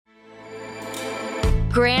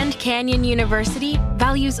Grand Canyon University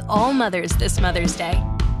values all mothers this Mother's Day.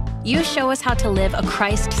 You show us how to live a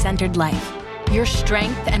Christ-centered life. Your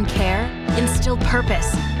strength and care instill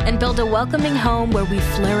purpose and build a welcoming home where we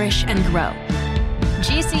flourish and grow.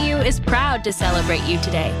 GCU is proud to celebrate you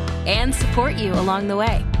today and support you along the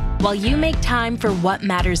way while you make time for what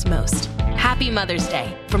matters most. Happy Mother's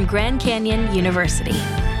Day from Grand Canyon University.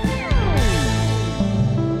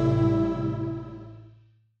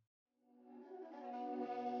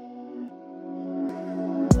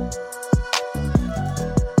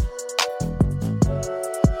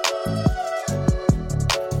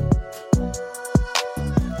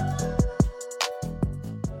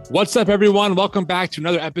 What's up, everyone? Welcome back to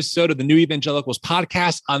another episode of the New Evangelicals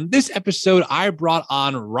podcast. On this episode, I brought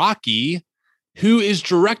on Rocky, who is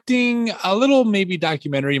directing a little maybe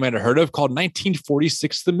documentary you might have heard of called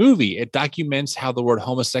 1946, the movie. It documents how the word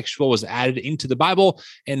homosexual was added into the Bible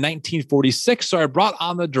in 1946. So I brought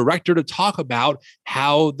on the director to talk about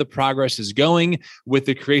how the progress is going with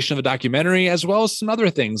the creation of a documentary, as well as some other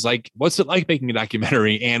things like what's it like making a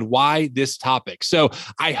documentary and why this topic. So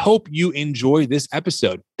I hope you enjoy this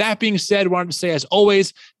episode. That being said, I wanted to say, as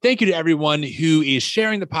always, thank you to everyone who is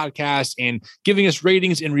sharing the podcast and giving us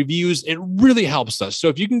ratings and reviews. It really helps us. So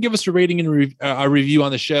if you can give us a rating and a review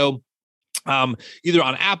on the show, either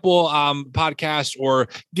on Apple Podcasts, or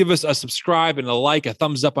give us a subscribe and a like, a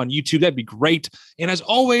thumbs up on YouTube, that'd be great. And as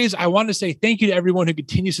always, I want to say thank you to everyone who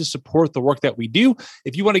continues to support the work that we do.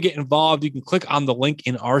 If you want to get involved, you can click on the link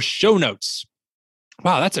in our show notes.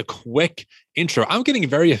 Wow, that's a quick intro. I'm getting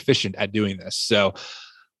very efficient at doing this. So,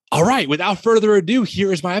 all right, without further ado,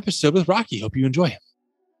 here is my episode with Rocky. Hope you enjoy.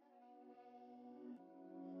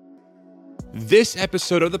 This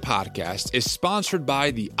episode of the podcast is sponsored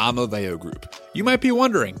by the Amaveo Group. You might be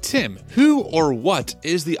wondering, Tim, who or what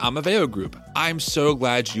is the Amaveo Group? I'm so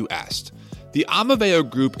glad you asked. The Amaveo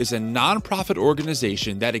Group is a nonprofit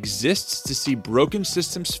organization that exists to see broken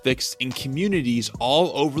systems fixed in communities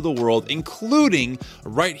all over the world, including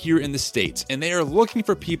right here in the States, and they are looking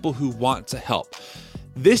for people who want to help.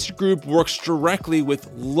 This group works directly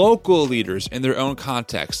with local leaders in their own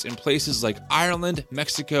contexts in places like Ireland,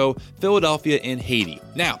 Mexico, Philadelphia, and Haiti.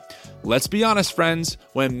 Now, let's be honest, friends,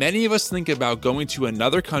 when many of us think about going to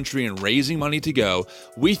another country and raising money to go,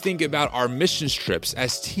 we think about our missions trips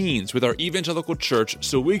as teens with our evangelical church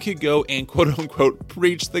so we could go and quote unquote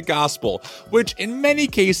preach the gospel, which in many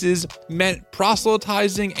cases meant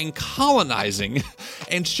proselytizing and colonizing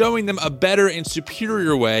and showing them a better and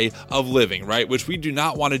superior way of living, right? Which we do not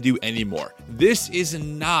want to do anymore. This is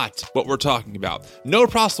not what we're talking about. No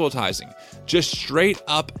proselytizing, just straight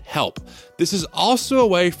up help. This is also a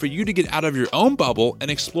way for you to get out of your own bubble and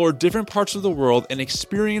explore different parts of the world and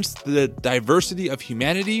experience the diversity of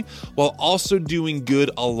humanity while also doing good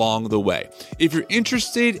along the way. If you're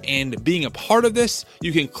interested in being a part of this,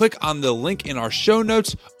 you can click on the link in our show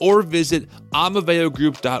notes or visit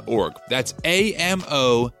amaveogroup.org. That's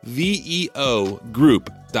AMOVEO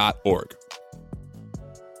group.org.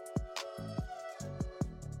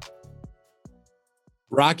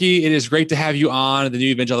 Rocky, it is great to have you on the New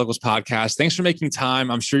Evangelicals podcast. Thanks for making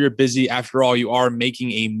time. I'm sure you're busy. After all, you are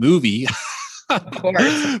making a movie. Of course.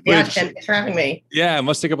 Yeah, thanks for having me. Yeah, it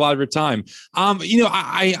must take up a lot of your time.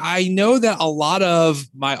 I know that a lot of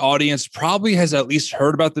my audience probably has at least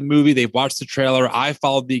heard about the movie. They've watched the trailer. I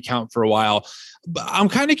followed the account for a while. But I'm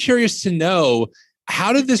kind of curious to know,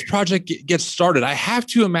 how did this project get started? I have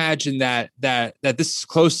to imagine that this is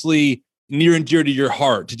closely near and dear to your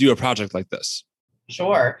heart to do a project like this.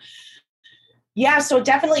 Sure. Yeah, so it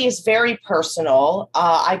definitely is very personal.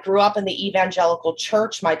 I grew up in the evangelical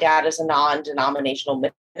church. My dad is a non-denominational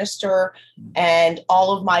minister, and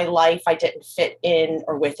all of my life I didn't fit in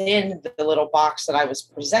or within the little box that I was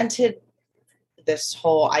presented. This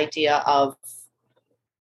whole idea of,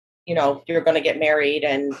 you're going to get married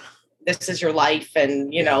and this is your life,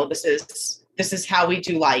 and this is how we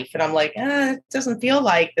do life. And I'm like, it doesn't feel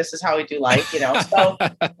like this is how we do life, So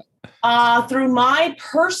through my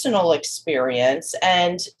personal experience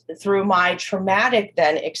and through my traumatic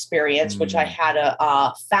then experience, which I had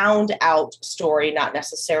a found out story, not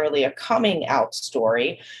necessarily a coming out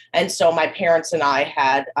story. And so my parents and I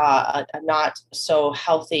had a not so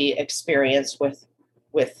healthy experience with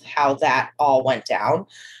how that all went down.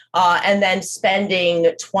 And then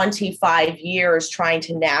spending 25 years trying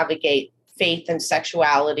to navigate faith and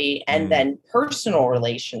sexuality and then personal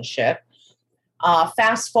relationship.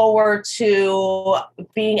 Fast forward to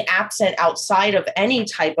being absent outside of any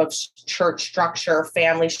type of church structure,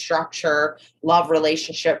 family structure, love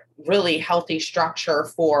relationship, really healthy structure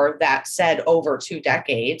for that said over 2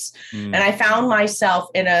 decades. And I found myself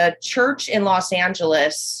in a church in Los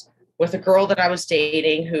Angeles with a girl that I was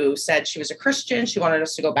dating who said she was a Christian. She wanted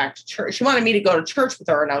us to go back to church. She wanted me to go to church with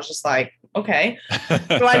her. And I was just like, okay.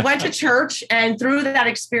 So I went to church, and through that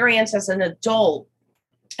experience as an adult,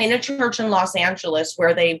 in a church in Los Angeles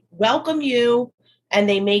where they welcome you and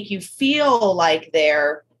they make you feel like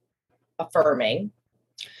they're affirming.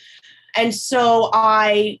 And so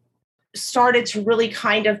I started to really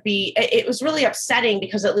kind of it was really upsetting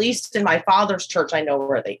because at least in my father's church, I know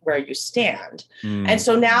where you stand. And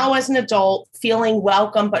so now as an adult, feeling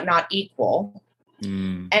welcome, but not equal.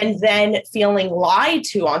 And then feeling lied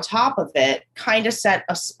to on top of it kind of set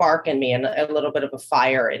a spark in me and a little bit of a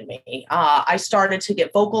fire in me. I started to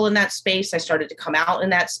get vocal in that space. I started to come out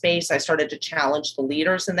in that space. I started to challenge the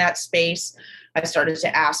leaders in that space. I started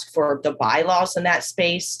to ask for the bylaws in that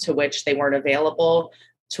space, to which they weren't available,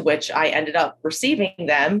 to which I ended up receiving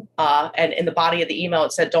them. And in the body of the email,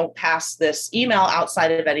 it said, don't pass this email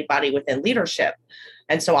outside of anybody within leadership.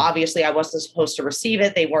 And so obviously I wasn't supposed to receive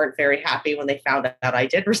it. They weren't very happy when they found out I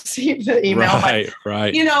did receive the email.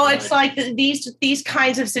 Right. It's like these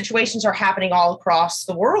kinds of situations are happening all across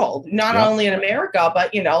the world, not only in America,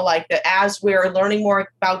 but, as we're learning more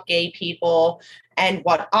about gay people. And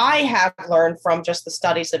what I have learned from just the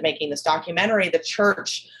studies of making this documentary, the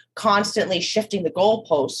church constantly shifting the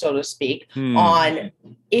goalposts, so to speak, on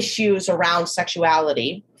issues around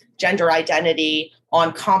sexuality, gender identity,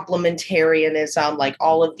 on complementarianism, like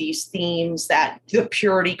all of these themes, that the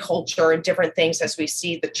purity culture and different things, as we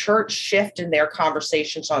see the church shift in their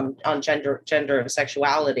conversations on gender and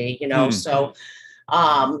sexuality,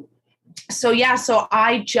 So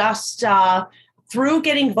I just, through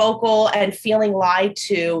getting vocal and feeling lied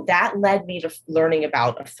to, that led me to learning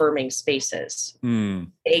about affirming spaces,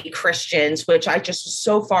 gay Christians, which I just was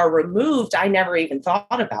so far removed. I never even thought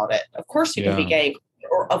about it. Of course you can be gay.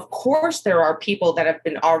 Or of course, there are people that have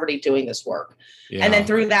been already doing this work. And then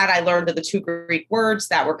through that, I learned of the 2 Greek words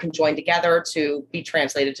that were conjoined together to be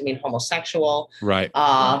translated to mean homosexual. Right.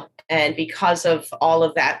 And because of all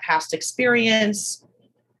of that past experience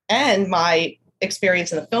and my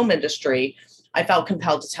experience in the film industry, I felt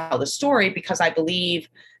compelled to tell the story because I believe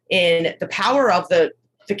in the power of the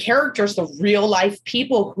characters, the real life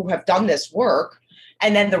people who have done this work,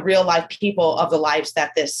 and then the real life people of the lives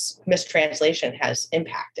that this mistranslation has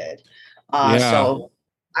impacted. So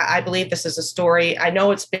I believe this is a story. I know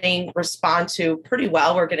it's being responded to pretty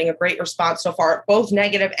well. We're getting a great response so far, both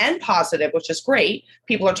negative and positive, which is great.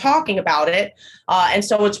 People are talking about it. And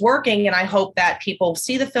so it's working. And I hope that people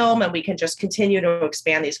see the film and we can just continue to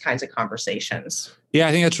expand these kinds of conversations. Yeah,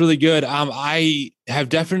 I think that's really good. I have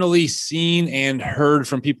definitely seen and heard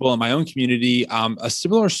from people in my own community a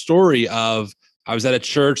similar story of, I was at a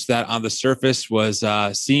church that on the surface was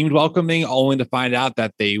seemed welcoming, only to find out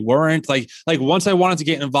that they weren't. Like once I wanted to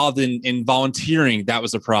get involved in volunteering, that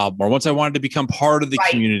was a problem. Or once I wanted to become part of the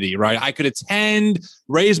community, right? I could attend,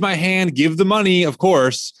 raise my hand, give the money, of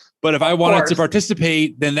course. But if I wanted to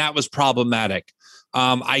participate, then that was problematic.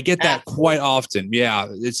 I get that quite often. Yeah,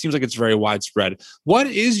 it seems like it's very widespread. What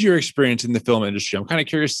is your experience in the film industry? I'm kind of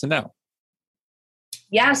curious to know.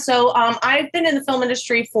 Yeah, so I've been in the film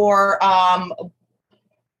industry for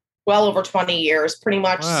well over 20 years, pretty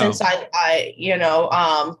much since I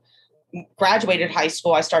graduated high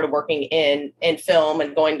school. I started working in film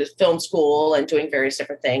and going to film school and doing various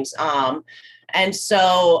different things. And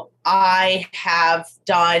so I've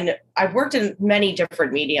worked in many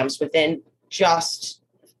different mediums within just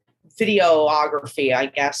videography, I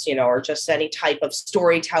guess, or just any type of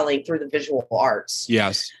storytelling through the visual arts.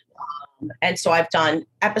 Yes. And so I've done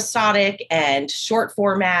episodic and short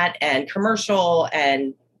format and commercial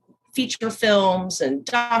and feature films and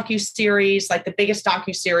docuseries. Like the biggest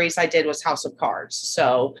docuseries I did was House of Cards.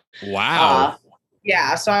 So, wow.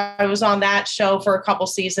 So I was on that show for a couple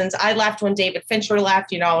seasons. I left when David Fincher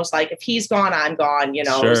left. I was like, if he's gone, I'm gone. It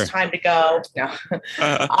was time to go. No.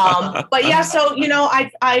 But yeah, so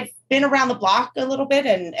I've been around the block a little bit,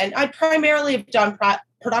 and I primarily have done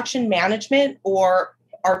production management or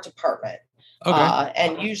art department,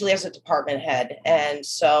 and usually as a department head. And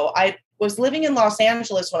so I was living in Los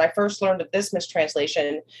Angeles when I first learned of this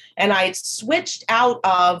mistranslation, and I switched out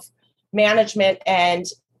of management and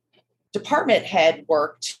department head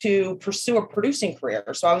work to pursue a producing career.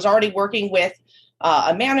 So I was already working with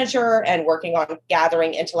a manager and working on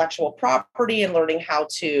gathering intellectual property and learning how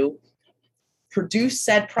to produce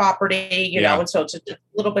said property, and so it's a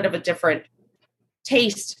little bit of a different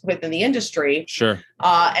taste within the industry. Sure.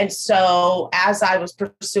 And so as I was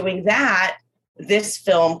pursuing that, this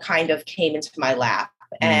film kind of came into my lap.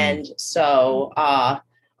 And so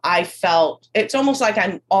I felt it's almost like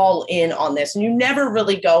I'm all in on this. And you never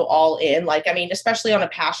really go all in. Like, I mean, especially on a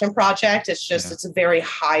passion project, it's just, it's a very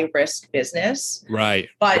high risk business. Right.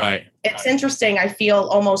 But it's interesting. I feel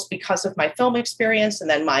almost because of my film experience and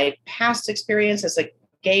then my past experience as a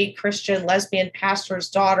gay, Christian, lesbian pastor's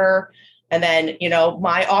daughter. And then, you know,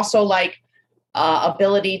 my also like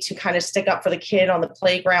ability to kind of stick up for the kid on the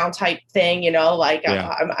playground type thing, you know, like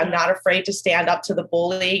I'm not afraid to stand up to the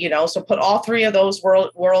bully, you know, so put all three of those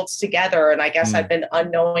worlds together. And I guess I've been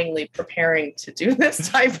unknowingly preparing to do this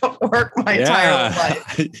type of work my entire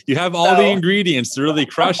life. You have all the ingredients to really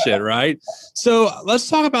crush it, right? So let's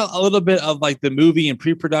talk about a little bit of like the movie and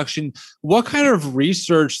pre-production. What kind of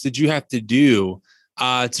research did you have to do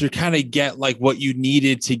to kind of get like what you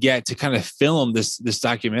needed to get to kind of film this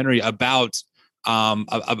documentary about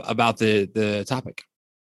the topic?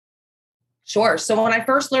 Sure. So when I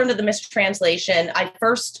first learned of the mistranslation, I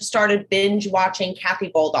first started binge watching Kathy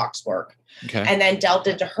Baldock's work, and then delved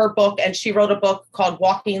into her book. And she wrote a book called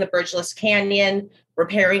Walking the Bridgeless Canyon,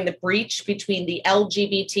 Repairing the Breach Between the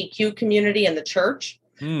LGBTQ Community and the Church.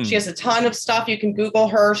 She has a ton of stuff. You can Google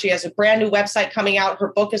her. She has a brand new website coming out.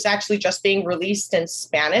 Her book is actually just being released in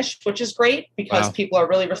Spanish, which is great because people are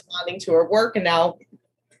really responding to her work. And now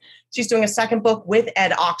she's doing a second book with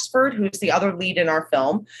Ed Oxford, who's the other lead in our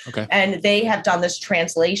film. And they have done this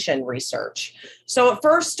translation research. So it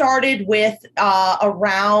first started with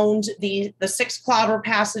around the 6 Clowder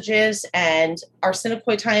passages and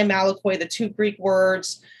arsenikoitai and malakoi, the 2 Greek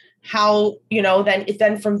words, how, you know,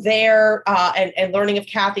 then from there and learning of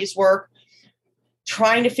Kathy's work,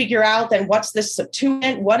 trying to figure out then what's this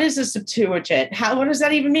Septuagint? What is a Septuagint? What does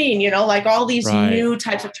that even mean? You know, like all these new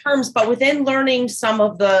types of terms, but within learning some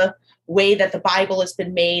of the way that the Bible has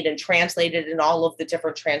been made and translated in all of the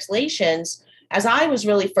different translations, as I was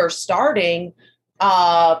really first starting,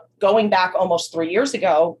 going back almost 3 years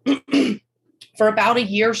ago, for about a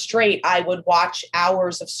year straight, I would watch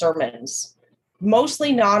hours of sermons,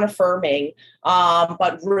 mostly non-affirming,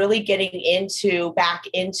 but really getting back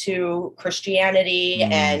into Christianity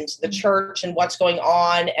and the church and what's going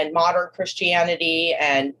on and modern Christianity.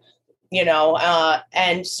 And, you know,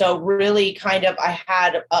 and so really kind of, I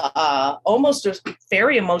had almost a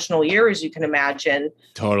very emotional year, as you can imagine.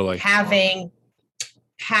 Totally. Having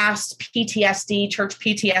past PTSD, church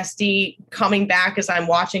PTSD coming back as I'm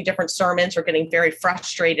watching different sermons or getting very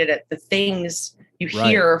frustrated at the things you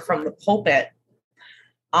hear from the pulpit.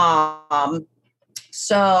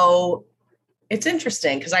 So it's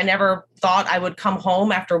interesting because I never thought I would come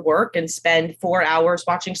home after work and spend 4 hours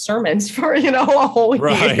watching sermons for, you know, a whole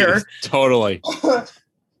year. Totally.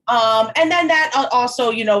 And then that also,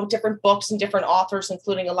 you know, different books and different authors,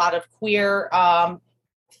 including a lot of queer,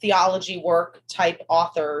 theology work type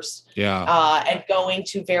authors, and going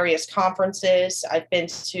to various conferences. I've been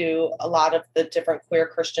to a lot of the different queer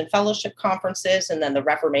Christian fellowship conferences, and then the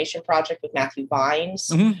Reformation Project with Matthew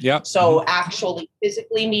Vines. So actually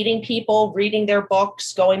physically meeting people, reading their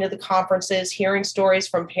books, going to the conferences, hearing stories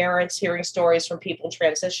from parents, hearing stories from people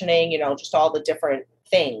transitioning, you know, just all the different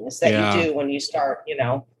things that you do when you start, you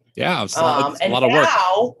know. It's a lot of work.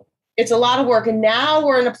 It's a lot of work. And now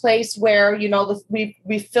we're in a place where, you know,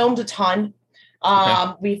 we've filmed a ton.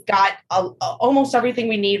 We've got almost everything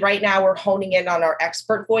we need right now. We're honing in on our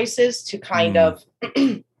expert voices to kind of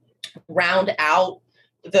round out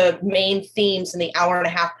the main themes in the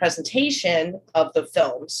hour-and-a-half presentation of the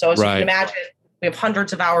film. So as you can imagine, we have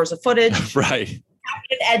hundreds of hours of footage.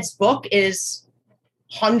 Ed's book is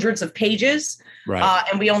hundreds of pages.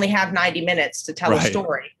 And we only have 90 minutes to tell a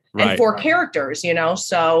story. And 4 characters, you know,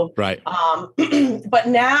 so, but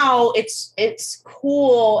now it's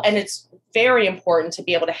cool. And it's very important to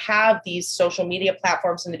be able to have these social media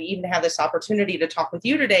platforms and to even have this opportunity to talk with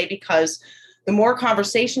you today, because the more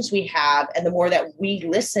conversations we have and the more that we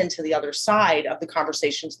listen to the other side of the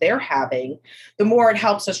conversations they're having, the more it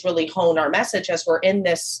helps us really hone our message as we're in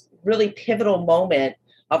this really pivotal moment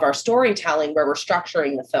of our storytelling where we're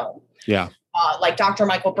structuring the film. Like Dr.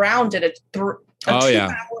 Michael Brown did it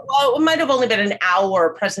it might have only been an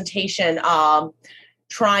hour presentation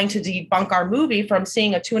trying to debunk our movie from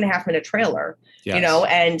seeing a 2.5-minute trailer, you know,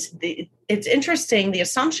 and it's interesting, the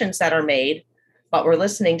assumptions that are made, but we're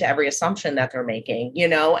listening to every assumption that they're making, you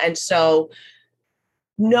know, and so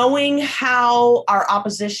knowing how our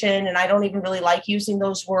opposition, and I don't even really like using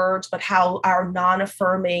those words, but how our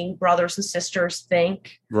non-affirming brothers and sisters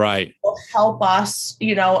think, right, will help us,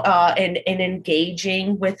 in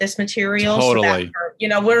engaging with this material. Totally. So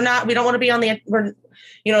that we don't want to be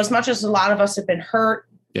as much as a lot of us have been hurt.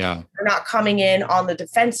 Yeah. We're not coming in on the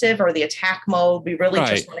defensive or the attack mode. We really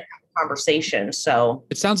just want to have a conversation. So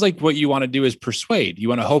it sounds like what you want to do is persuade. You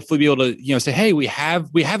want to hopefully be able to, say, hey, we have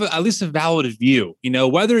at least a valid view,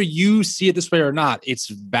 whether you see it this way or not, it's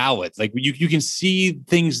valid. Like you can see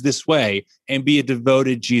things this way and be a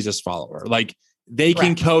devoted Jesus follower. Like they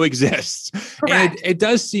can coexist. Correct. And it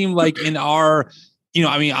does seem like in our,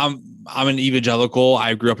 I'm an evangelical.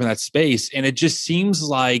 I grew up in that space, and it just seems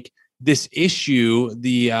like this issue,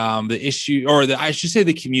 the issue, or I should say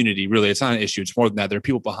the community, really, it's not an issue. It's more than that. There are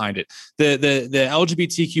people behind it. The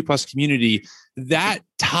LGBTQ plus community, that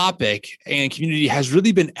topic and community has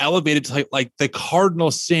really been elevated to like the cardinal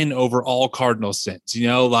sin over all cardinal sins,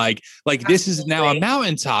 like this is now a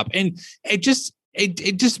mountaintop. And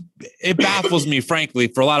it baffles me, frankly,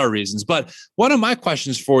 for a lot of reasons. But one of my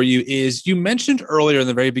questions for you is, you mentioned earlier in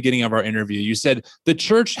the very beginning of our interview, you said the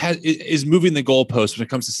church is moving the goalposts when it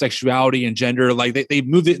comes to sexuality and gender. Like they've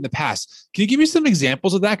moved it in the past. Can you give me some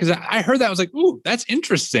examples of that? Because I heard that, I was like, ooh, that's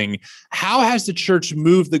interesting. How has the church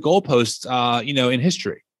moved the goalposts, in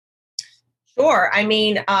history? Sure. I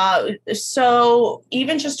mean, so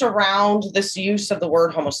even just around this use of the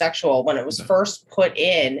word homosexual, when it was first put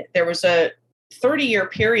in, there was a 30-year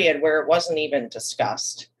period where it wasn't even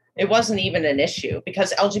discussed. It wasn't even an issue,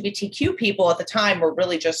 because LGBTQ people at the time were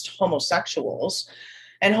really just homosexuals,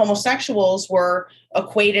 and homosexuals were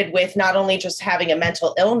equated with not only just having a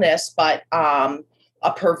mental illness, but a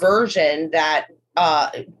perversion that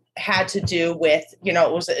had to do with, it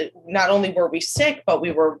was not only were we sick, but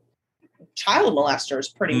we were child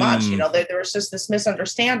molesters pretty much. There was just this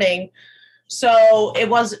misunderstanding. So it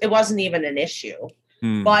wasn't even an issue.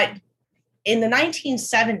 But in the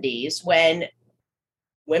 1970s, when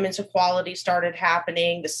women's equality started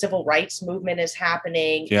happening, the civil rights movement is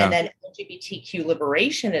happening, and then LGBTQ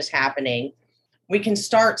liberation is happening, we can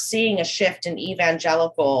start seeing a shift in the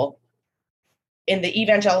evangelical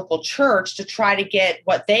church to try to get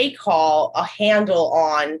what they call a handle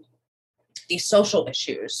on these social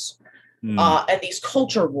issues. And these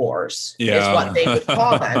culture wars is what they would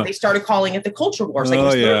call them. They started calling it the culture wars. It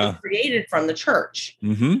was literally created from the church.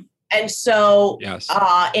 Mm-hmm. And so,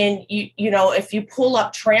 if you pull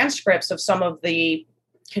up transcripts of some of the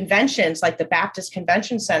conventions, like the Baptist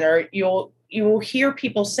Convention Center, you will hear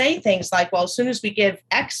people say things like, well, as soon as we give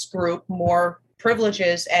X group more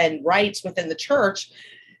privileges and rights within the church,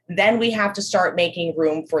 then we have to start making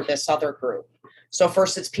room for this other group. So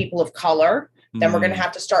first it's people of color, then we're going to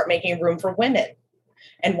have to start making room for women.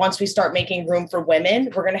 And once we start making room for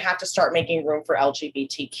women, we're going to have to start making room for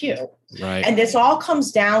LGBTQ. Right. And this all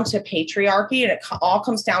comes down to patriarchy, and it all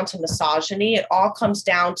comes down to misogyny. It all comes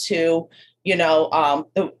down to,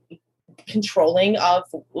 the controlling of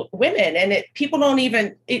women. And people don't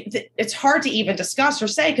even, it's hard to even discuss or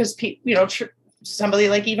say, because, somebody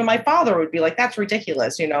like even my father would be like, that's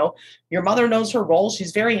ridiculous. Your mother knows her role.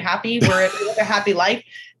 She's very happy. We live a happy life.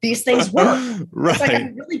 These things work. Right. It's like,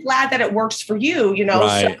 I'm really glad that it works for you,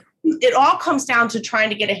 Right. So it all comes down to trying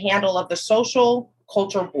to get a handle of the social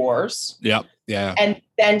culture wars. Yep. Yeah. And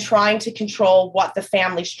then trying to control what the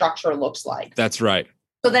family structure looks like. That's right.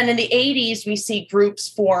 So then in the 80s, we see groups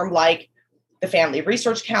form like the Family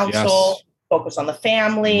Research Council, focus on the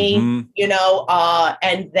family, and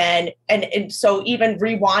so even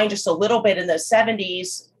rewind just a little bit in the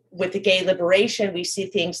 70s with the gay liberation, we see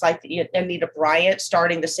things like Anita Bryant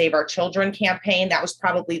starting the Save Our Children campaign. That was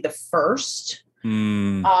probably the first.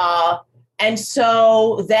 And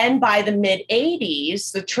so then by the mid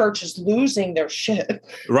 80s, the church is losing their shit.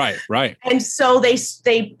 Right. And so they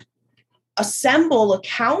assemble a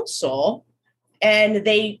council, and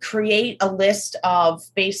they create a list of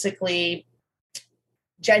basically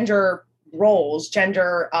gender roles,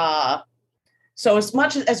 so as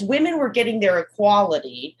much as women were getting their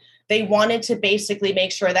equality, they wanted to basically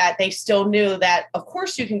make sure that they still knew that, of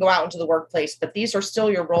course, you can go out into the workplace, but these are still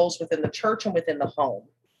your roles within the church and within the home.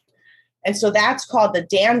 And so that's called the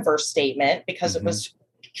Danvers Statement, because it was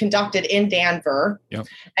conducted in Denver. Yep.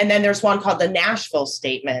 And then there's one called the Nashville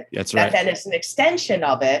Statement. That's right. That then is an extension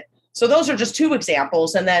of it. So those are just two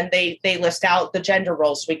examples. And then they list out the gender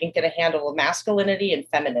roles so we can get a handle of masculinity and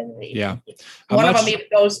femininity. Yeah. One of them even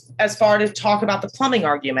goes as far to talk about the plumbing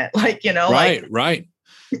argument, Right.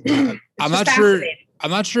 I'm not sure.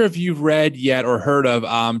 I'm not sure if you've read yet or heard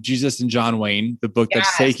of Jesus and John Wayne, the book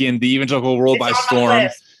that's taken the evangelical world by storm.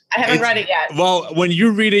 I haven't read it yet. Well, when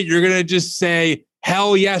you read it, you're going to just say,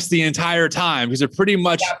 hell yes, the entire time, because they're pretty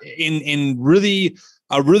much in really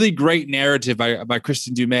a really great narrative by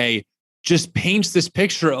Kristen Dumais just paints this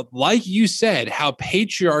picture of, like you said, how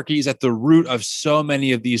patriarchy is at the root of so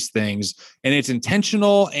many of these things. And it's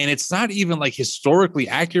intentional, and it's not even like historically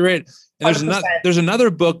accurate. And there's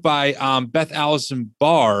another book by Beth Allison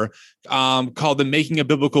Barr called The Making of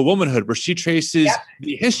Biblical Womanhood, where she traces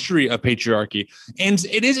the history of patriarchy. And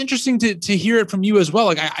it is interesting to hear it from you as well.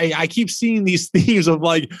 Like I keep seeing these themes of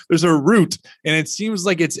like, there's a root, and it seems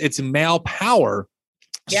like it's male power.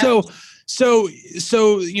 Yeah. So,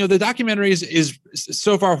 the documentary is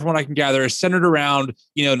so far from what I can gather is centered around,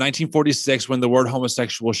 1946 when the word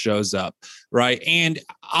homosexual shows up. Right. And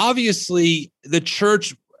obviously the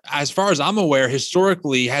church, as far as I'm aware,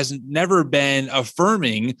 historically has never been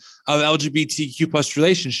affirming of LGBTQ plus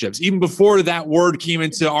relationships, even before that word came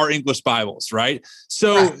into our English Bibles. Right.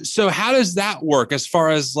 So how does that work as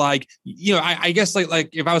far as like, I guess like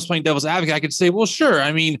if I was playing devil's advocate, I could say, well, sure.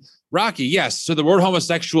 I mean, Rocky, yes. So the word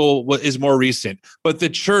homosexual is more recent, but the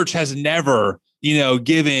church has never,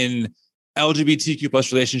 given LGBTQ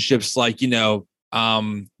plus relationships like, the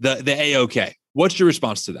AOK. What's your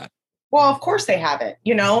response to that? Well, of course they haven't,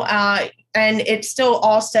 and it still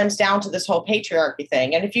all stems down to this whole patriarchy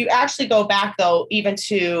thing. And if you actually go back, though, even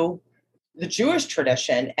to the Jewish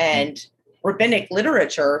tradition and rabbinic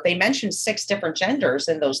literature, they mention 6 different genders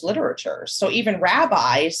in those literatures. So even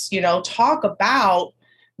rabbis, talk about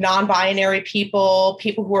non-binary people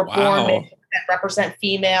who are born that represent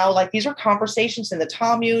female. Like these are conversations in the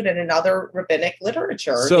Talmud and in other rabbinic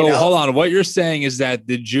literature. So hold on. What you're saying is that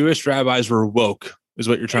the Jewish rabbis were woke. Is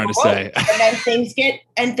what you're trying to say. And then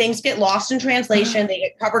things get lost in translation. They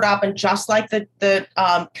get covered up. And just like the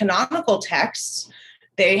canonical texts,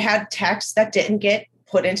 they had texts that didn't get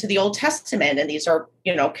put into the Old Testament. And these are,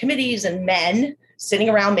 committees and men sitting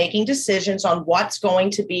around making decisions on what's going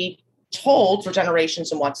to be told for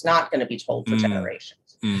generations and what's not going to be told for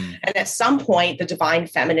generations. And at some point, the divine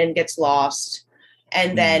feminine gets lost.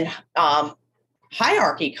 And then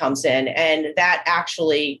hierarchy comes in. And that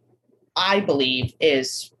actually, I believe,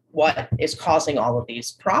 is what is causing all of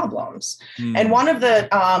these problems. And one of the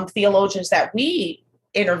theologians that we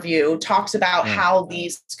interview talks about how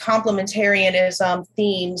these complementarianism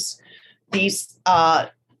themes, these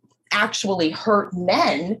actually hurt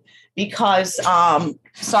men because,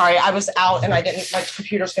 sorry, I was out and I didn't, my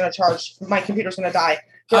computer's going to die.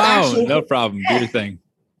 No problem. Do your thing.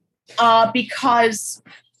 Because,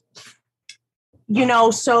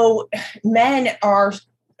 so men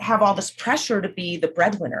have all this pressure to be the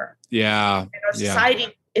breadwinner. Yeah. And our society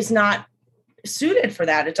is not suited for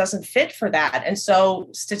that. It doesn't fit for that. And so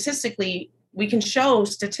we can show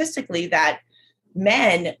statistically that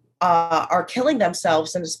men are killing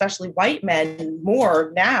themselves, and especially white men,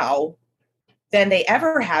 more now than they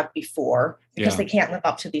ever have before because they can't live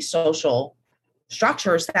up to these social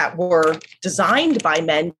structures that were designed by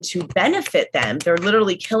men to benefit them. They're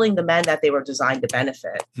literally killing the men that they were designed to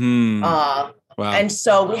benefit. Wow. And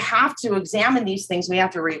so we have to examine these things. We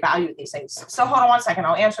have to reevaluate these things. So hold on one second.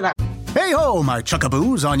 I'll answer that. Hey ho, my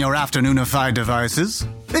chuckaboos on your afternoonified devices.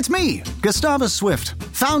 It's me, Gustavus Swift,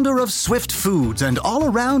 founder of Swift Foods and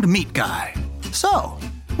all-around meat guy. So,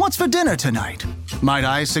 what's for dinner tonight? Might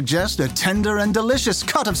I suggest a tender and delicious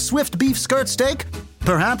cut of Swift beef skirt steak?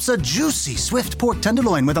 Perhaps a juicy Swift pork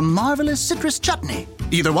tenderloin with a marvelous citrus chutney.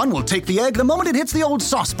 Either one will take the egg the moment it hits the old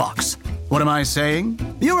sauce box. What am I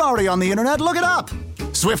saying? You're already on the internet, look it up.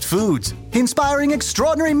 Swift Foods, inspiring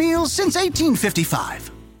extraordinary meals since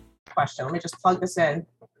 1855. Question, let me just plug this in.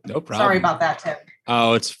 No problem. Sorry about that, Tim.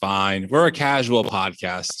 Oh, it's fine. We're a casual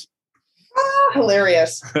podcast.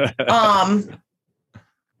 Hilarious.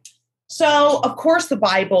 So, of course, the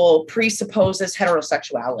Bible presupposes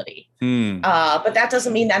heterosexuality. But that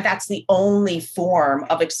doesn't mean that that's the only form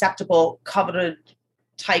of acceptable covenant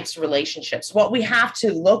types of relationships. What we have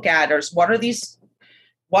to look at is what are these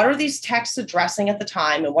texts addressing at the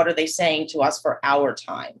time, and what are they saying to us for our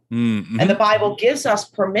time? And the Bible gives us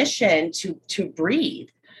permission to breathe.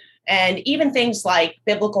 And even things like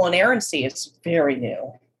biblical inerrancy is very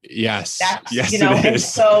new. Yes. It is. And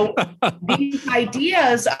so these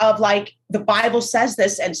ideas of like the Bible says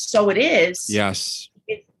this and so it is. Yes.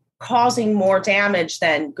 It's causing more damage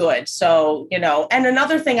than good. So, and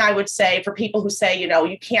another thing I would say for people who say,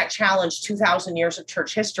 you can't challenge 2,000 years of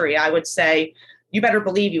church history, I would say, you better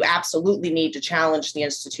believe you absolutely need to challenge the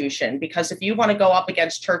institution, because if you want to go up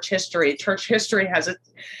against church history has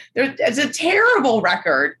a terrible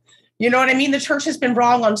record. You know what I mean? The church has been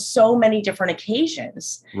wrong on so many different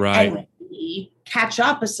occasions. Right. And we catch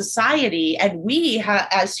up as society, and we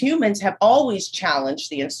as humans have always challenged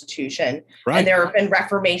the institution. Right. And there have been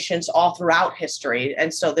reformations all throughout history.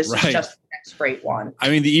 And so this is just the next great one. I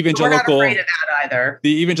mean, the evangelical, we're not afraid of that either.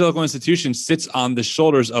 The evangelical institution sits on the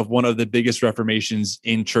shoulders of one of the biggest reformations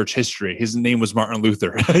in church history. His name was Martin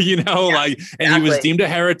Luther, and he was deemed a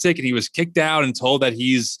heretic, and he was kicked out and told that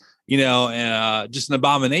he's, just an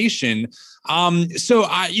abomination. So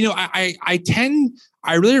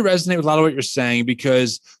I really resonate with a lot of what you're saying,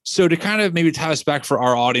 because to kind of maybe tie us back for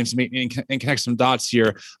our audience and connect some dots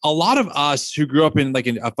here, a lot of us who grew up in like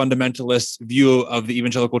a fundamentalist view of the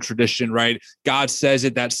evangelical tradition, right? God says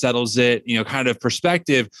it, that settles it, kind of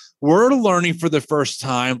perspective. We're learning for the first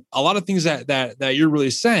time a lot of things that you're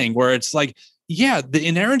really saying, where it's like, yeah, the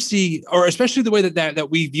inerrancy, or especially the way that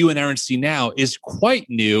we view inerrancy now, is quite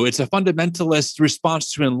new. It's a fundamentalist response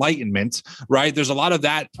to enlightenment, right? There's a lot of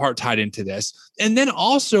that part tied into this. And then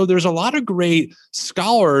also there's a lot of great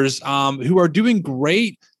scholars who are doing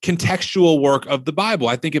great contextual work of the Bible.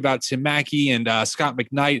 I think about Tim Mackey and Scott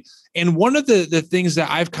McKnight. And one of the things that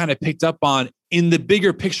I've kind of picked up on in the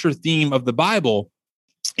bigger picture theme of the Bible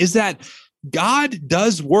is that God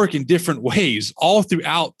does work in different ways all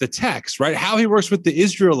throughout the text, right? How he works with the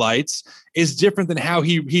Israelites is different than how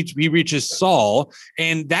he reaches Saul.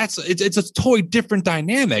 And it's a totally different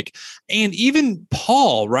dynamic. And even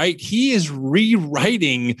Paul, right? He is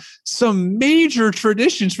rewriting some major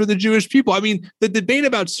traditions for the Jewish people. I mean, the debate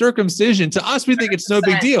about circumcision, to us, we think it's no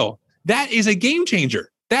big deal. That is a game changer.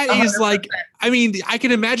 That is 100%. I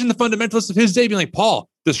can imagine the fundamentalists of his day being like, Paul,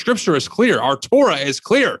 the scripture is clear. Our Torah is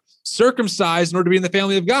clear. Circumcised in order to be in the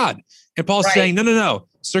family of God. And Paul's saying, no.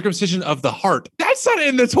 Circumcision of the heart. That's not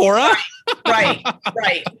in the Torah. Right.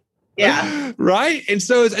 Yeah. Right. And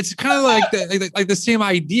so it's kind of like the same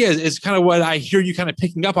idea is kind of what I hear you kind of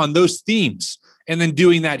picking up on, those themes, and then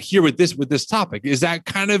doing that here with this topic. Is that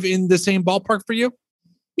kind of in the same ballpark for you?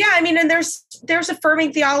 Yeah, and there's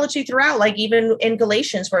affirming theology throughout, like even in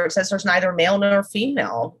Galatians, where it says there's neither male nor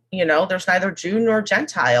female, there's neither Jew nor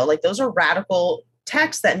Gentile. Like, those are radical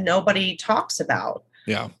texts that nobody talks about.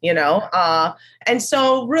 Yeah. And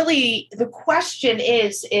so really the question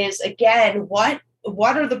is again, what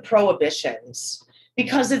are the prohibitions?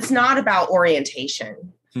 Because it's not about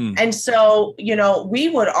orientation. And so, we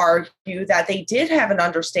would argue that they did have an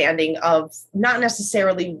understanding of not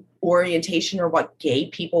necessarily orientation or what gay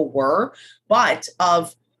people were, but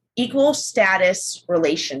of equal status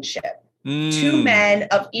relationship. Two men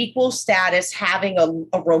of equal status having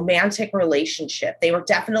a romantic relationship. They were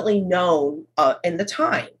definitely known in the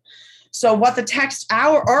time. So what the texts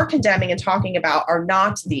are condemning and talking about are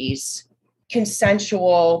not these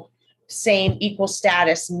consensual, same equal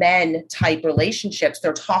status men type relationships.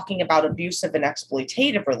 They're talking about abusive and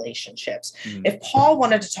exploitative relationships. If Paul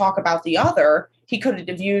wanted to talk about the other, he could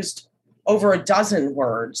have used over a dozen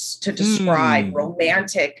words to describe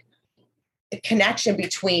romantic connection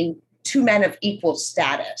between two men of equal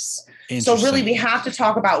status. So really, we have to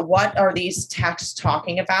talk about what are these texts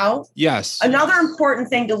talking about. Yes. Another important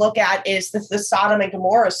thing to look at is the Sodom and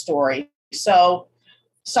Gomorrah story. So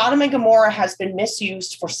Sodom and Gomorrah has been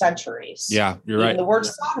misused for centuries. Yeah, you're right. Even the word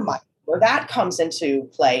sodomite, where that comes into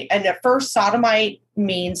play. And at first, sodomite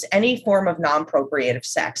means any form of non-procreative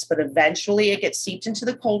sex, but eventually it gets seeped into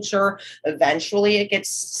the culture. Eventually it gets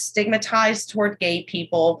stigmatized toward gay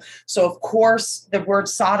people. So of course, the word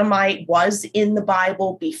sodomite was in the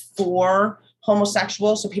Bible before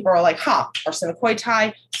homosexual. So people are like,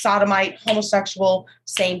 arsenokoitai, sodomite, homosexual,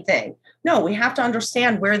 same thing. No, we have to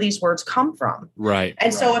understand where these words come from. Right.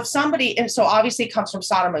 And so so obviously it comes from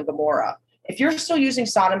Sodom and Gomorrah. If you're still using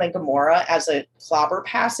Sodom and Gomorrah as a clobber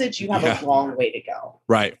passage, you have a long way to go.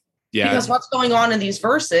 Right. Yeah. Because what's going on in these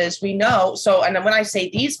verses, we know. So, and when I say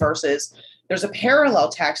these verses, there's a parallel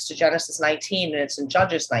text to Genesis 19, and it's in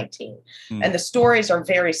Judges 19. And the stories are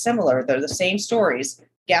very similar. They're the same stories.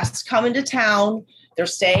 Guests come into town. They're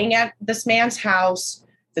staying at this man's house.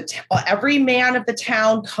 Every man of the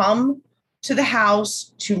town come to the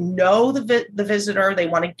house to know the visitor. They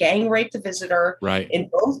want to gang rape the visitor. Right. In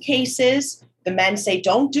both cases, the men say,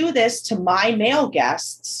 don't do this to my male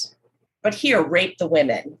guests, but here, rape the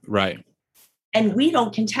women. Right. And we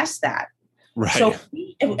don't contest that. Right. So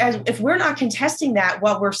if we're not contesting that,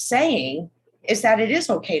 what we're saying is that it is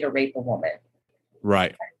okay to rape a woman.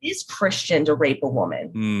 Right. It is Christian to rape a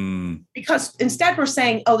woman. Because instead we're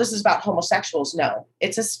saying, this is about homosexuals. No,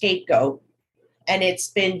 it's a scapegoat. And it's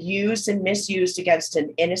been used and misused against an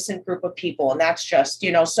innocent group of people. And that's just,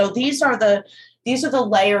 so these are the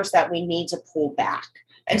layers that we need to pull back.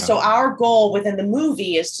 And so our goal within the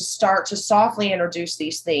movie is to start to softly introduce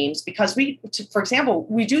these themes, because for example,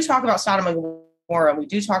 we do talk about Sodom and Gomorrah, and we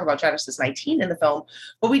do talk about Genesis 19 in the film,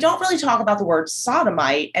 but we don't really talk about the word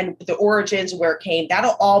sodomite and the origins, where it came.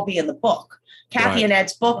 That'll all be in the book. Kathy and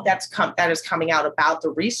Ed's book that is coming out about the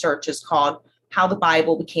research is called How the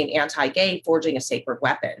Bible Became Anti-Gay, Forging a Sacred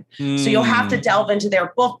Weapon. So you'll have to delve into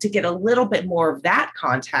their book to get a little bit more of that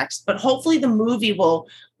context, but hopefully the movie will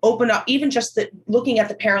open up even just looking at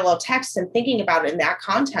the parallel text and thinking about it in that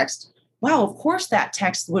context. Well, of course that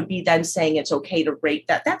text would be then saying it's okay to rape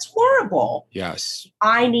that. That's horrible. Yes.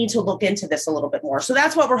 I need to look into this a little bit more. So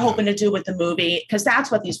that's what we're hoping to do with the movie, because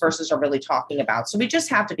that's what these verses are really talking about. So we just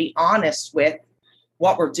have to be honest with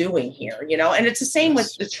what we're doing here, and it's the same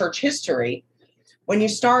with the church history. When you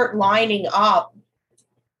start lining up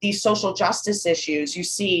these social justice issues, you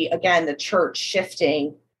see, again, the church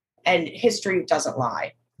shifting, and history doesn't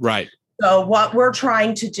lie. Right. So what we're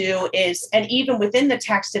trying to do is, and even within the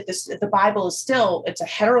text, if the Bible is it's a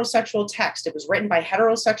heterosexual text. It was written by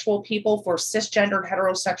heterosexual people for cisgendered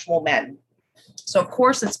heterosexual men. So of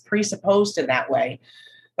course it's presupposed in that way.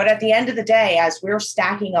 But at the end of the day, as we're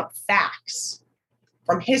stacking up facts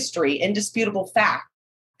from history, indisputable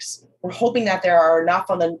facts, we're hoping that there are enough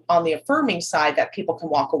on the affirming side that people can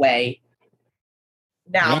walk away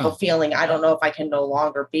now feeling, I don't know if I can no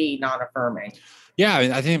longer be non-affirming. Yeah,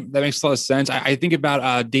 I think that makes a lot of sense. I think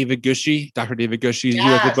about David Gushee, Dr. David Gushee. He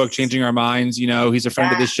wrote the book Changing Our Minds. He's a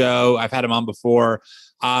friend of the show. I've had him on before.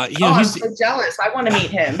 I'm so jealous. I want to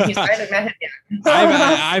meet him. I haven't met him yet.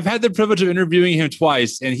 I've had the privilege of interviewing him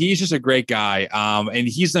twice, and he's just a great guy. And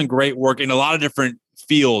he's done great work in a lot of different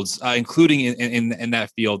fields, including in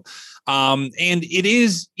that field. And it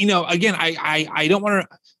is, again, I don't want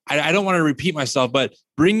to repeat myself, but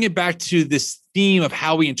bringing it back to this theme of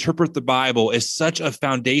how we interpret the Bible is such a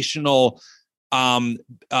foundational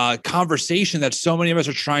conversation that so many of us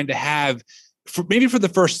are trying to have maybe for the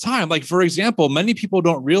first time. Like, for example, many people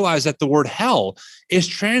don't realize that the word hell is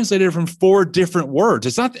translated from 4 different words.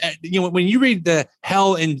 It's not, when you read the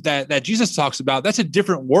hell that Jesus talks about, that's a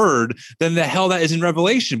different word than the hell that is in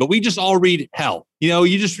Revelation, but we just all read hell. You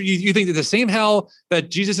think that the same hell that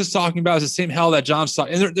Jesus is talking about is the same hell that John's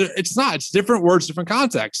talking, and it's not. It's different words, different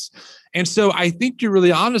contexts. And so I think you're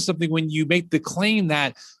really onto something when you make the claim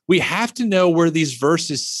that we have to know where these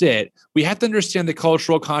verses sit. We have to understand the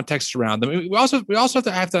cultural context around them. We also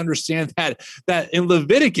have to understand that in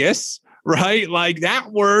Leviticus, right, like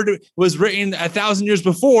that word was written 1,000 years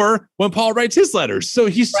before when Paul writes his letters. So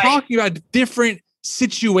he's talking about different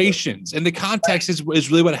situations, and the context is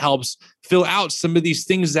really what helps fill out some of these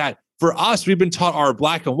things that for us we've been taught are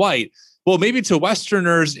black and white. Well, maybe to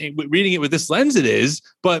Westerners reading it with this lens it is,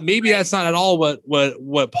 but maybe that's not at all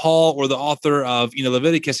what Paul or the author of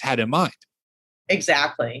Leviticus had in mind.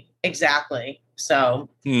 Exactly. So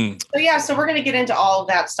so we're going to get into all of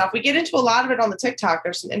that stuff. We get into a lot of it on the TikTok.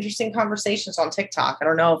 There's some interesting conversations on TikTok. I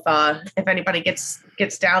don't know if anybody gets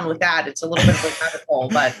down with that. It's a little bit of a rabbit hole,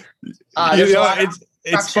 but there's a lot of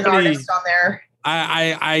production artists on there.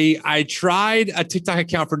 I tried a TikTok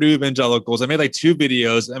account for new evangelicals. I made like 2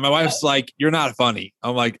 videos, and my wife's like, "You're not funny."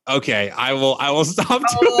 I'm like, "Okay, I will stop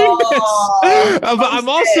doing this."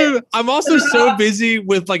 But I'm also so busy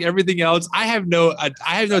with like everything else. I have no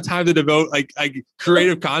time to devote like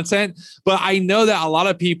creative content. But I know that a lot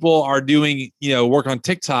of people are doing work on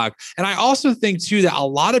TikTok, and I also think too that a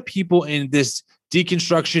lot of people in this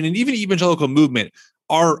deconstruction and even evangelical movement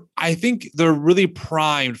I think they're really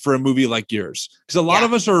primed for a movie like yours, because a lot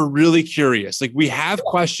of us are really curious. Like, we have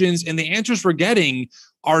questions, and the answers we're getting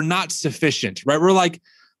are not sufficient, right? We're like,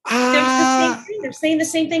 they're saying the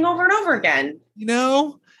same thing over and over again.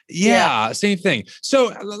 Same thing. So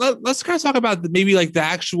let's kind of talk about maybe like the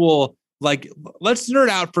actual, let's nerd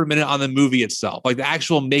out for a minute on the movie itself, like the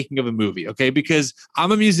actual making of a movie, okay? Because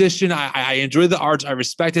I'm a musician. I enjoy the arts. I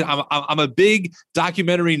respect it. I'm a big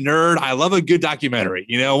documentary nerd. I love a good documentary,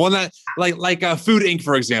 one that like Food Inc.,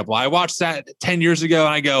 for example. I watched that 10 years ago,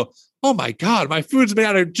 and I go, oh my God, my food's made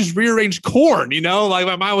out of just rearranged corn, like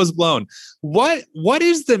my mind was blown. What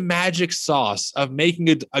is the magic sauce of making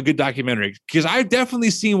a good documentary? Because I've definitely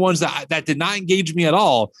seen ones that did not engage me at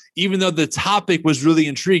all, even though the topic was really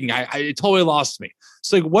intriguing. It totally lost me.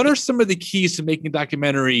 So what are some of the keys to making a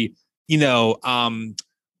documentary,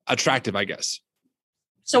 attractive, I guess?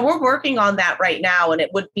 So we're working on that right now, and it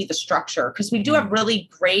would be the structure, because we do have really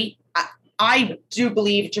great, I do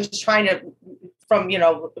believe, just trying to, from,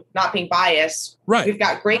 not being biased. Right. We've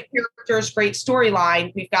got great characters, great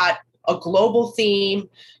storyline. We've got a global theme.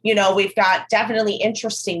 We've got definitely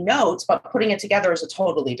interesting notes, but putting it together is a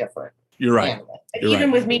totally different. You're right. handle it. And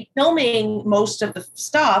even with me filming most of the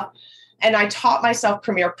stuff, and I taught myself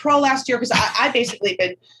Premiere Pro last year because I basically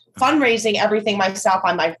been fundraising everything myself.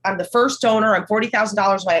 I'm the first donor. I'm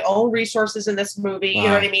 $40,000 of my own resources in this movie. Wow. You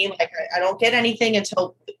know what I mean? Like I don't get anything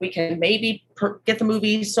until we can maybe get the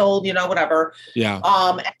movie sold, whatever. Yeah.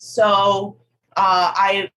 So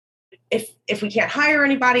if we can't hire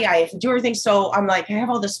anybody, I have to do everything. So I'm like, I have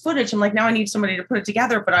all this footage. I'm like, now I need somebody to put it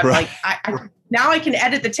together. But I'm like, now I can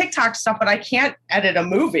edit the TikTok stuff, but I can't edit a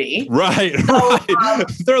movie. Right. So,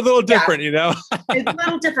 they're a little different, It's a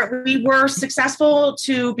little different. We were successful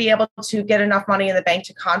to be able to get enough money in the bank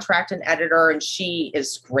to contract an editor, and she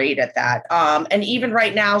is great at that. And even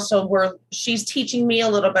right now, she's teaching me a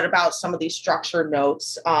little bit about some of these structured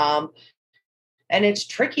notes. And it's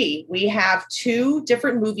tricky. We have 2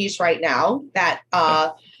 different movies right now that,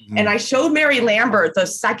 and I showed Mary Lambert the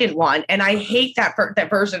second one, and I hate that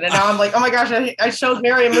version. And now I'm like, oh my gosh, I showed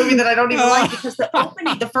Mary a movie that I don't even like because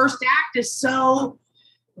the first act is so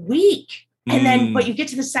weak. And then, but you get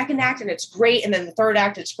to the second act and it's great. And then the third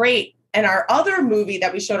act, it's great. And our other movie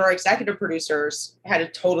that we showed our executive producers had a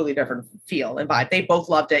totally different feel and vibe. They both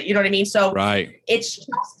loved it. You know what I mean? So it's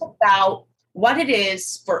just about what it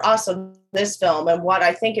is for us on this film, and what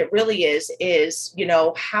I think it really is,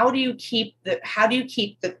 how do you keep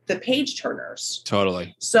the page turners?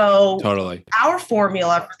 Totally. So our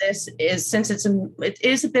formula for this is, since it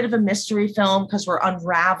is a bit of a mystery film because we're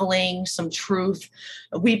unraveling some truth.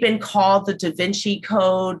 We've been called the Da Vinci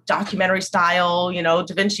Code, documentary style,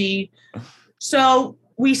 Da Vinci. So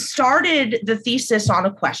we started the thesis on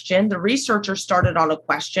a question. The researchers started on a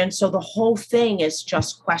question. So the whole thing is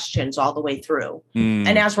just questions all the way through.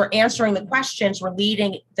 And as we're answering the questions, we're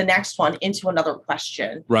leading the next one into another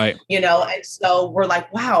question. Right. And so we're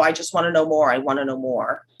like, wow, I just want to know more. I want to know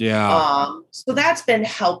more. Yeah. So that's been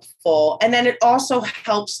helpful. And then it also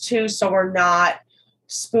helps too. So we're not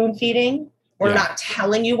spoon feeding. We're not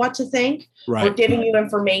telling you what to think. Right. We're giving you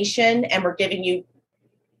information, and we're giving you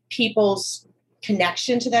people's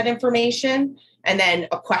connection to that information, and then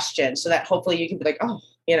a question, so that hopefully you can be like,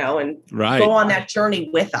 and go on that journey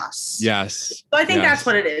with us. Yes. So I think that's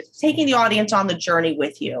what it is. Taking the audience on the journey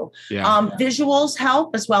with you. Yeah. Visuals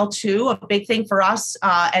help as well too. A big thing for us.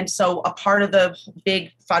 And so a part of the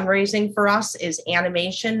big fundraising for us is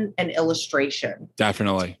animation and illustration.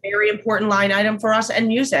 Definitely. Very important line item for us, and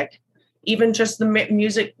music. Even just the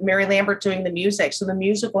music, Mary Lambert doing the music. So the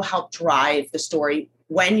music will help drive the story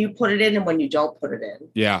when you put it in and when you don't put it in.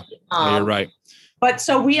 Yeah, you're right. But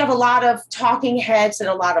so we have a lot of talking heads and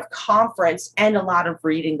a lot of conference and a lot of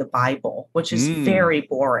reading the Bible, which is very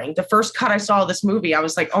boring. The first cut I saw of this movie, I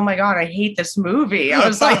was like, oh my God, I hate this movie. I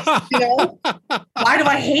was like, why do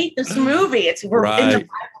I hate this movie? We're in the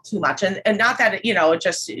Bible too much. And not that, you're going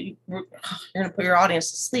to put your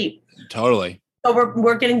audience to sleep. Totally. So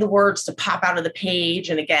we're getting the words to pop out of the page.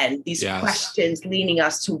 And again, these questions leading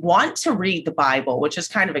us to want to read the Bible, which is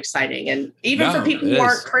kind of exciting. And even for people who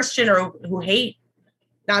aren't Christian or who hate,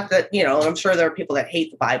 not that, I'm sure there are people that hate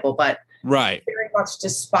the Bible, but very much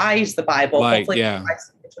despise the Bible. Hopefully you find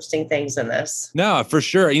some interesting things in this. No, for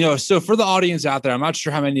sure. So for the audience out there, I'm not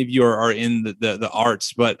sure how many of you are in the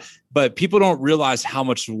arts, but people don't realize how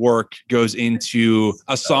much work goes into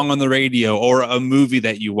a song on the radio or a movie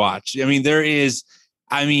that you watch. I mean, there is,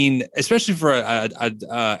 especially for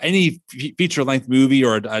any feature length movie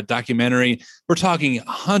or a documentary, we're talking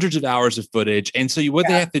hundreds of hours of footage. And so what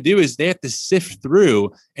they have to do is they have to sift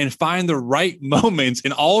through and find the right moments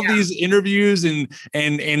in all of these interviews and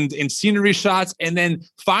scenery shots, and then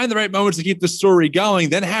find the right moments to keep the story going,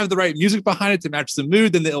 then have the right music behind it to match the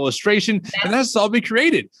mood, then the illustration, and that's all be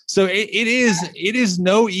created. So it is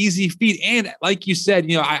no easy feat. And like you said,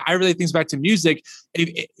 I really think back to music.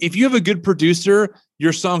 If you have a good producer,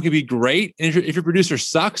 your song could be great. And if your producer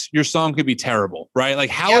sucks, your song could be terrible, right? Like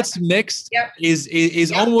how it's mixed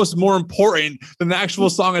is almost more important than the actual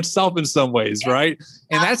song itself in some ways, right?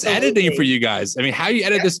 And that's editing for you guys. I mean, how you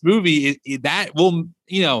edit this movie, that will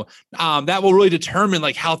really determine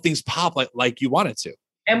like how things pop like you want it to.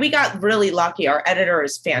 And we got really lucky. Our editor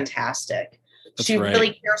is fantastic. She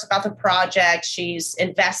really cares about the project. She's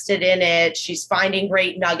invested in it. She's finding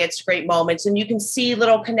great nuggets, great moments. And you can see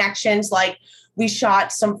little connections. Like we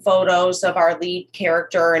shot some photos of our lead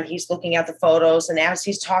character and he's looking at the photos. And as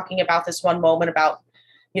he's talking about this one moment about,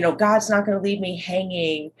 God's not going to leave me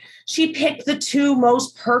hanging. She picked the 2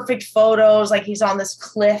 most perfect photos. Like he's on this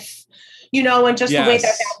cliff, and just the way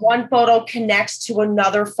that one photo connects to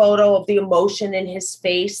another photo of the emotion in his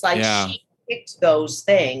face. Like she picked those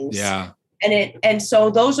things. Yeah. And so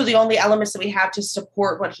those are the only elements that we have to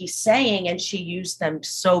support what he's saying. And she used them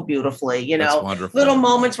so beautifully, That's wonderful. little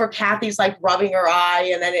moments where Kathy's like rubbing her eye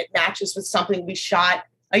and then it matches with something we shot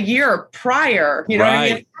a year prior. You know what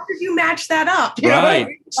I mean? How did you match that up? You know what I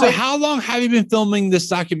mean? So how long have you been filming this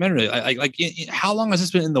documentary? How long has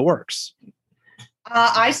this been in the works?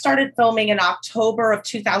 I started filming in October of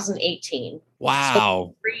 2018. Wow.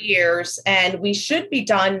 So 3 years, and we should be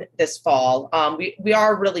done this fall. We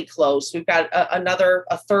are really close. We've got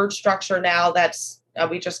a third structure now that's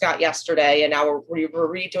we just got yesterday, and now we're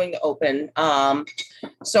redoing the open.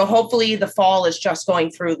 So hopefully the fall is just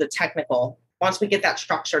going through the technical once we get that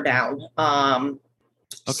structure down.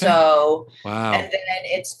 Okay. So, wow. And then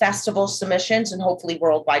it's festival submissions and hopefully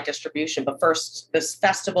worldwide distribution. But first, this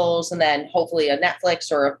festivals, and then hopefully a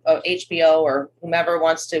Netflix or a HBO or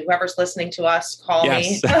whoever's listening to us, call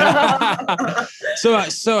me.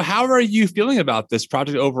 So how are you feeling about this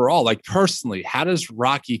project overall? Like personally, how does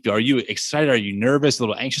Rocky feel? Are you excited? Are you nervous? A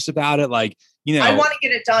little anxious about it? Like, I want to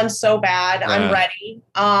get it done so bad. Yeah. I'm ready.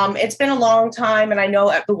 It's been a long time, and I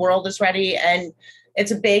know the world is ready, and I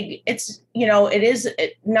don't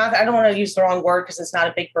want to use the wrong word because it's not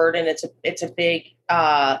a big burden. It's a big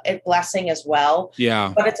blessing as well.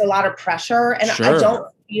 Yeah. But it's a lot of pressure, and sure. I don't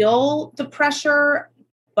feel the pressure,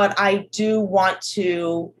 but I do want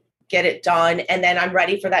to get it done. And then I'm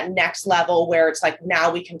ready for that next level where it's like,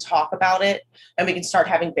 now we can talk about it and we can start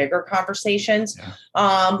having bigger conversations.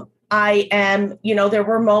 Yeah. I am, there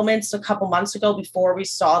were moments a couple months ago before we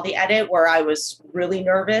saw the edit where I was really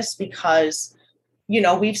nervous because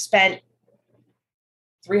we've spent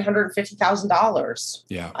 $350,000.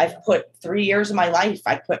 Yeah. I've put 3 years of my life.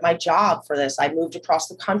 I quit my job for this. I moved across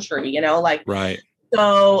the country, right.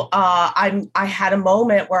 So I had a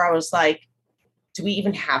moment where I was like, do we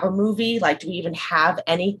even have a movie? Like, do we even have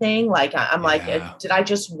anything? Like, I'm like, did I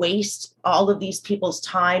just waste all of these people's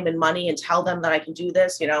time and money and tell them that I can do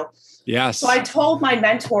this, Yes. So I told my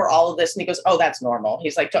mentor all of this, and he goes, "Oh, that's normal."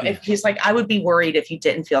 He's like, I would be worried if you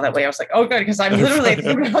didn't feel that way. I was like, "Oh, good," because I'm literally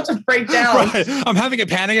about to break down. Right. I'm having a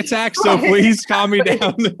panic attack, so please calm me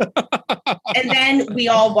down. And then we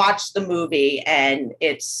all watched the movie, and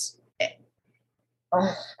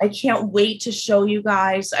I can't wait to show you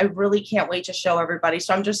guys. I really can't wait to show everybody.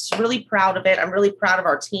 So I'm just really proud of it. I'm really proud of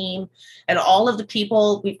our team and all of the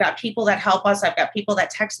people. We've got people that help us. I've got people that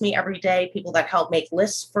text me every day, people that help make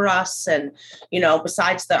lists for us. And,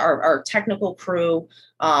 besides our technical crew.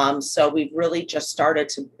 So we've really just started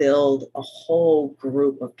to build a whole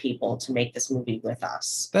group of people to make this movie with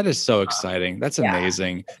us. That is so exciting. That's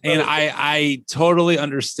amazing. And I totally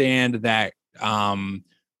understand that,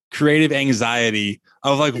 creative anxiety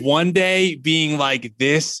of like one day being like,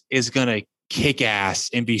 this is going to kick ass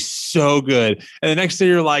and be so good. And the next day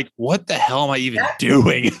you're like, what the hell am I even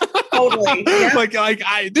doing? Totally.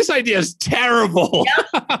 Yeah. This idea is terrible.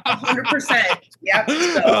 Yep. 100%. Yep.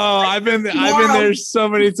 So, I've been there so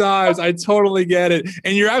many times. I totally get it.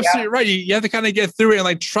 And you're absolutely right. You have to kind of get through it and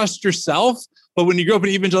like trust yourself. But when you grow up in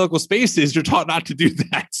evangelical spaces, you're taught not to do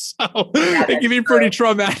that. So it can be pretty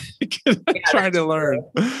traumatic trying to learn.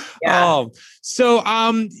 Yeah.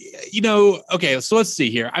 Okay, so let's see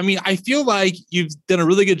here. I mean, I feel like you've done a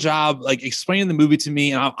really good job like explaining the movie to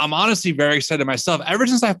me. And I'm honestly very excited myself. Ever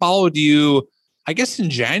since I followed you, I guess in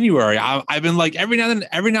January, I've been like every now and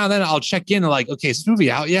then I'll check in and like, okay, is this movie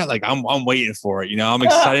out yet? Like I'm waiting for it. I'm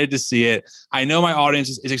excited to see it. I know my audience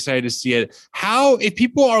is excited to see it. If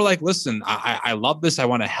people are like, listen, I love this. I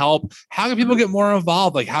want to help. How can people get more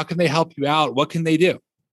involved? Like, how can they help you out? What can they do?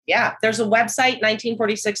 Yeah, there's a website,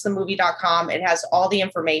 1946themovie.com. It has all the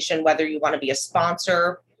information, whether you want to be a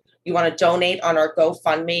sponsor, you want to donate on our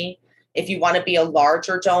GoFundMe. If you want to be a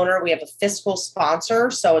larger donor, we have a fiscal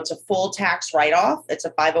sponsor. So it's a full tax write-off. It's a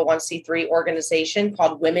 501c3 organization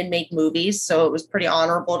called Women Make Movies. So it was pretty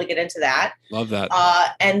honorable to get into that. Love that.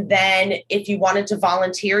 And then if you wanted to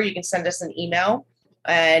volunteer, you can send us an email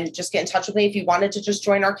and just get in touch with me. If you wanted to just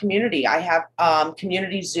join our community, I have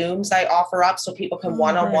community Zooms I offer up so people can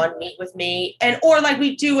one-on-one meet with me. Or like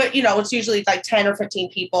we do it, it's usually like 10 or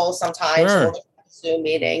 15 people sometimes. Sure. We'll Zoom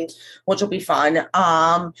meeting, which will be fun.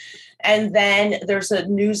 And then there's a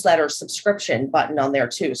newsletter subscription button on there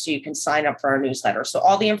too. So you can sign up for our newsletter. So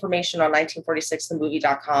all the information on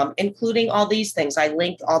 1946themovie.com, including all these things. I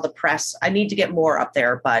linked all the press. I need to get more up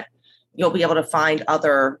there, but you'll be able to find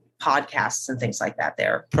other podcasts and things like that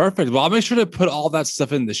there. Perfect. Well, I'll make sure to put all that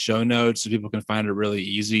stuff in the show notes so people can find it really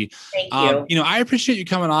easy. Thank you. You know, I appreciate you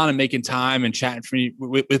coming on and making time and chatting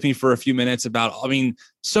with me for a few minutes about, I mean,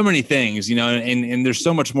 so many things, you know, and there's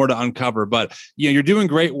so much more to uncover, but you know, you're doing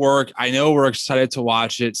great work. I know we're excited to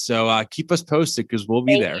watch it. So keep us posted because we'll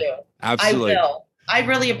be there. You. Absolutely. I will. I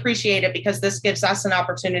really appreciate it because this gives us an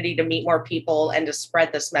opportunity to meet more people and to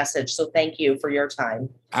spread this message. So thank you for your time.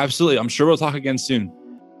 Absolutely. I'm sure we'll talk again soon.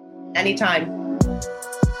 Anytime.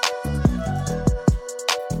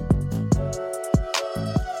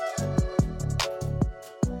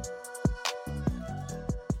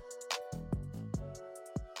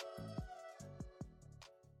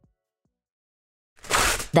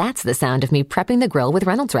 That's the sound of me prepping the grill with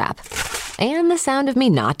Reynolds Wrap. And the sound of me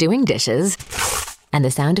not doing dishes. And the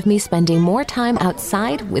sound of me spending more time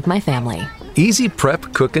outside with my family. Easy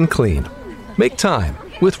prep, cook, and clean. Make time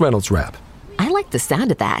with Reynolds Wrap. I like the sound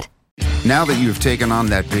of that. Now that you've taken on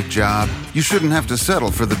that big job, you shouldn't have to settle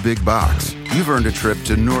for the big box. You've earned a trip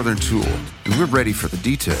to Northern Tool, and we're ready for the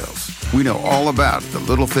details. We know all about the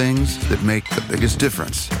little things that make the biggest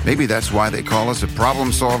difference. Maybe that's why they call us a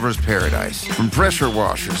problem solver's paradise. From pressure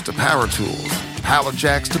washers to power tools, pallet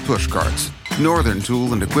jacks to push carts, Northern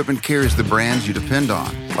Tool and Equipment carries the brands you depend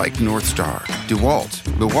on, like North Star,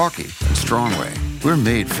 DeWalt, Milwaukee, and Strongway. We're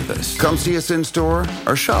made for this. Come see us in store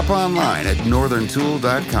or shop online at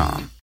northerntool.com.